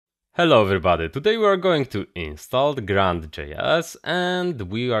Hello everybody, today we are going to install the grunt.js and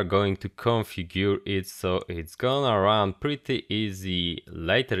we are going to configure it so it's gonna run pretty easy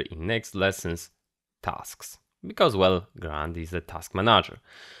later in next lessons tasks. Because well, Grunt is a task manager.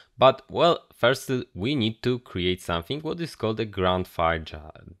 But well, first we need to create something what is called a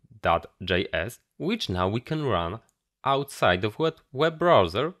Gruntfile.js, which now we can run outside of web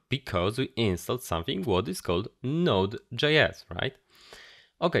browser because we installed something what is called Node.js, right?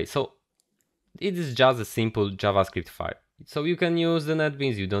 Okay, so it is just a simple JavaScript file. So you can use the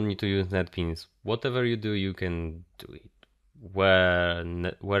NetBeans, you don't need to use NetBeans. Whatever you do, you can do it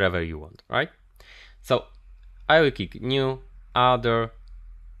wherever you want, right? So I will click new, other,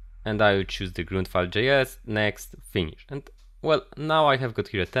 and I will choose the Gruntfile.js, next, finish. And well, now I have got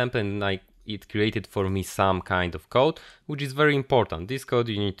here a template and it created for me some kind of code, which is very important. This code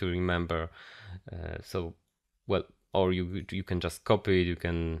you need to remember. Or you can just copy it, you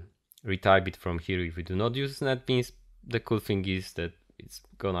can retype it from here if you do not use NetBeans. The cool thing is that it's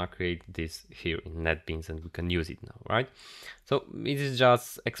gonna create this here in NetBeans and we can use it now, right? So it is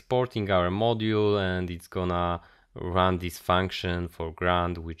just exporting our module and it's gonna run this function for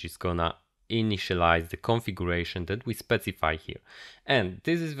Grunt, which is gonna initialize the configuration that we specify here. And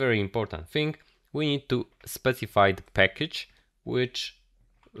this is very important thing. We need to specify the package, which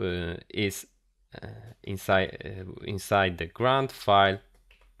is inside the Grunt file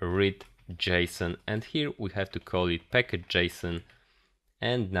read JSON, and here we have to call it package.json,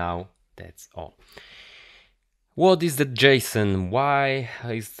 and now that's all. What is the JSON?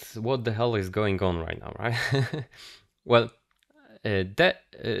 What the hell is going on right now, right? Well,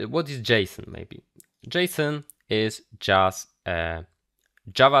 what is JSON? Maybe JSON is just a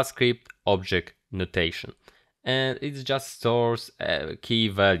JavaScript object notation, and it just stores key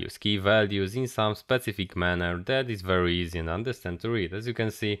values in some specific manner that is very easy and understand to read. As you can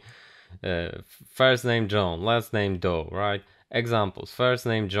see, first name John, last name Doe, right? Examples: first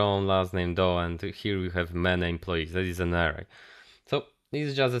name John, last name Doe, and here we have many employees. That is an array. So this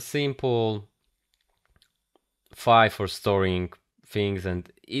is just a simple file for storing things, and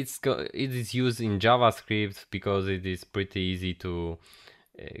it is used in JavaScript because it is pretty easy to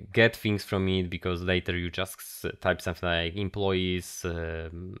get things from it, because later you just type something like employees.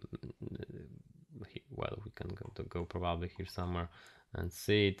 Well, we can go probably here somewhere and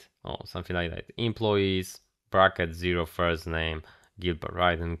see it. Oh, something like that. Employees bracket 0 first name Gilbert,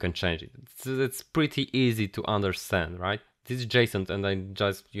 right? And we can change it. It's pretty easy to understand, right? This is JSON, and I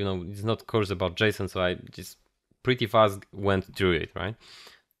just, it's not course about JSON, so I just pretty fast went through it, right?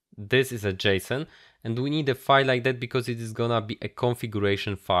 This is a JSON, and we need a file like that because it is gonna be a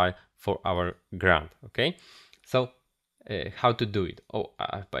configuration file for our Grunt. Okay, so how to do it? Oh,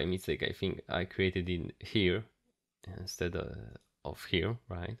 by mistake I think I created it here instead of here,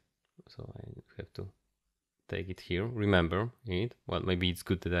 right? So I have to take it here. Remember it. Well, maybe it's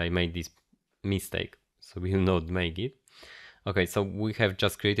good that I made this mistake so we will not make it. Okay, so we have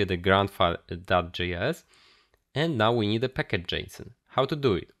just created a Gruntfile.js, and now we need a package.json. How to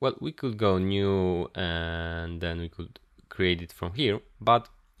do it? Well, we could go new and then we could create it from here, but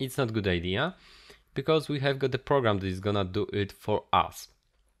it's not a good idea because we have got the program that is gonna do it for us.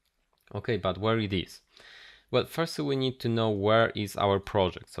 Okay, but where it is? Well, first we need to know where is our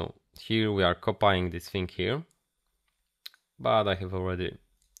project. So here we are copying this thing here, but I have already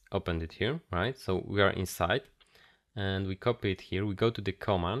opened it here, right? So we are inside and we copy it here. We go to the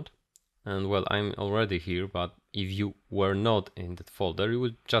command, and well, I'm already here, but if you were not in that folder, you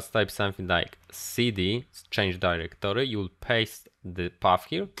would just type something like cd change directory, you will paste the path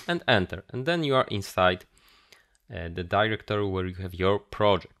here and enter, and then you are inside the directory where you have your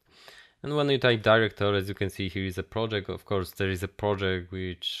project. And when you type directory, as you can see, here is a project. Of course, there is a project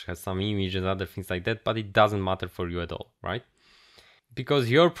which has some image and other things like that, but it doesn't matter for you at all, right? Because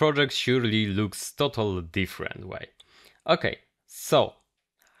your project surely looks totally different way. Okay, so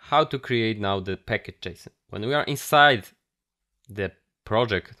how to create now the package.json? When we are inside the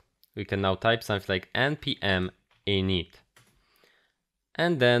project, we can now type something like npm init,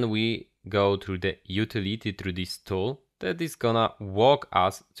 and then we go through the utility through this tool that is gonna walk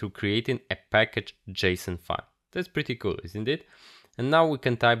us through creating a package.json file. That's pretty cool, isn't it? And now we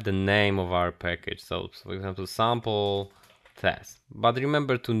can type the name of our package. So for example, sample test, but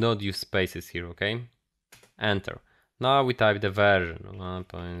remember to not use spaces here. Okay, enter. Now we type the version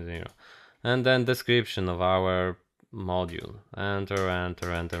 1.0 and then description of our module. Enter,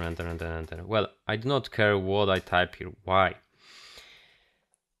 enter, enter, enter, enter, enter. Well, I do not care what I type here. Why?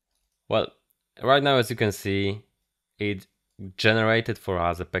 Well, right now, as you can see, it generated for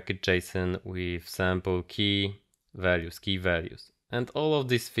us a package.json with sample key values. And all of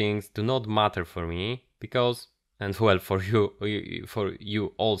these things do not matter for me because, and well, for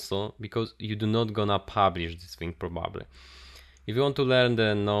you also, because you do not gonna publish this thing probably. If you want to learn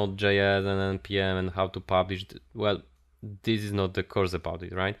the Node.js and npm and how to publish, well, this is not the course about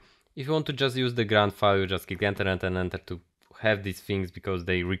it, right? If you want to just use the grunt file, you just click enter and enter to have these things because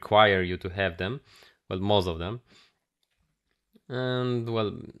they require you to have them. Well, most of them. And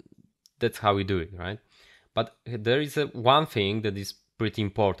well, that's how we do it, right? But there is one thing that is pretty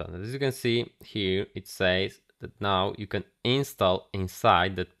important. As you can see here, it says that now you can install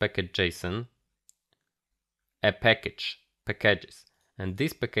inside that package.json a packages, and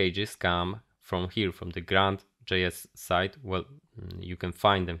these packages come from here, from the Grunt.js site. Well, you can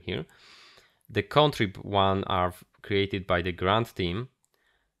find them here. The contrib one are created by the Grunt team,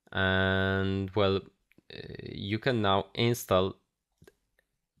 and well, you can now install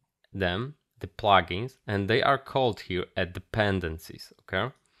them, the plugins, and they are called here at dependencies.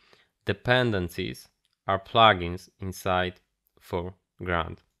 Okay, dependencies are plugins inside for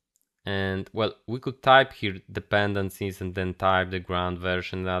Grunt. And well, we could type here dependencies and then type the Grunt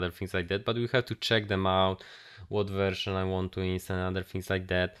version and other things like that, but we have to check them out, what version I want to install and other things like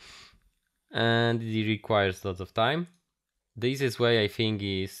that, and it requires lots of time. The easiest way, I think,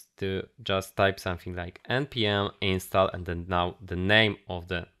 is to just type something like npm install and then now the name of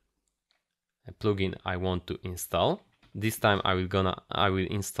the plugin I want to install. This time I will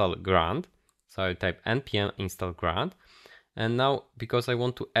install Grunt, so I type npm install Grunt. And now, because I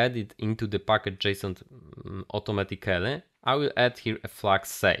want to add it into the package.json automatically, I will add here a flag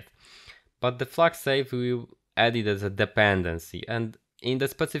save. But the flag save will add it as a dependency. And in the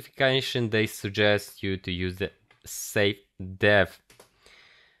specification, they suggest you to use the save dev.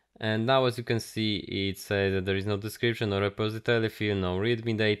 And now, as you can see, it says that there is no description, no repository field, no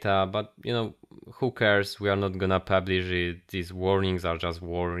readme data. But you know, who cares? We are not gonna publish it. These warnings are just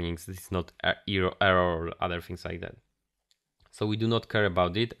warnings. It's not error or other things like that. So we do not care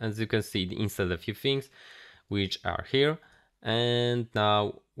about it. As you can see, it installed a few things which are here. And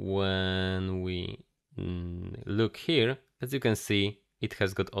now when we look here, as you can see, it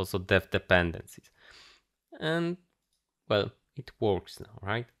has got also dev dependencies. And well, it works now,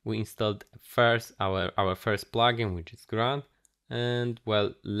 right? We installed first our first plugin, which is Grunt. And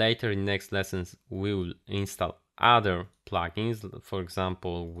well, later in next lessons, we will install other plugins. For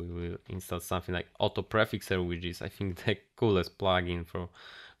example, we will install something like auto prefixer, which is I think the coolest plugin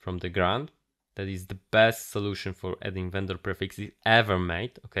from the Grunt. That is the best solution for adding vendor prefixes ever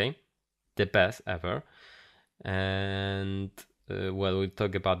made. Okay, the best ever. And well, we'll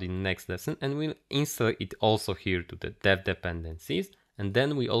talk about it in the next lesson, and we'll install it also here to the dev dependencies. And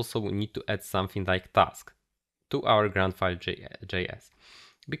then we also need to add something like task to our Gruntfile.js,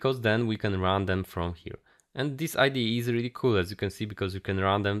 because then we can run them from here. And this IDE is really cool, as you can see, because you can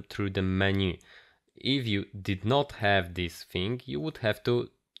run them through the menu. If you did not have this thing, you would have to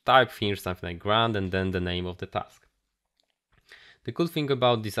type here something like Grunt and then the name of the task. The cool thing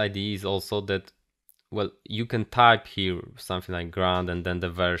about this IDE is also that, well, you can type here something like Grunt and then the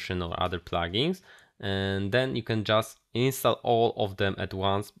version or other plugins, and then you can just install all of them at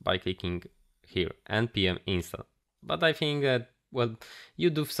once by clicking here npm install. But I think that, well, you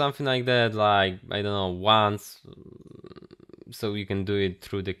do something like that, like, I don't know, once, so you can do it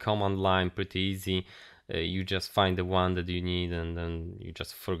through the command line pretty easy. You just find the one that you need and then you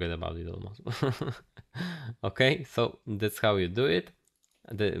just forget about it almost. Okay, so that's how you do it.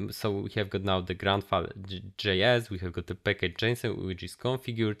 So we have got now the Gruntfile.js, we have got the package.json, which is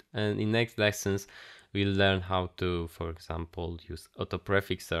configured, and in next lessons we'll learn how to, for example, use auto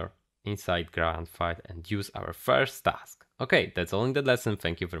prefixer inside Gruntfile and use our first task. Okay, that's all in the lesson.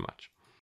 Thank you very much.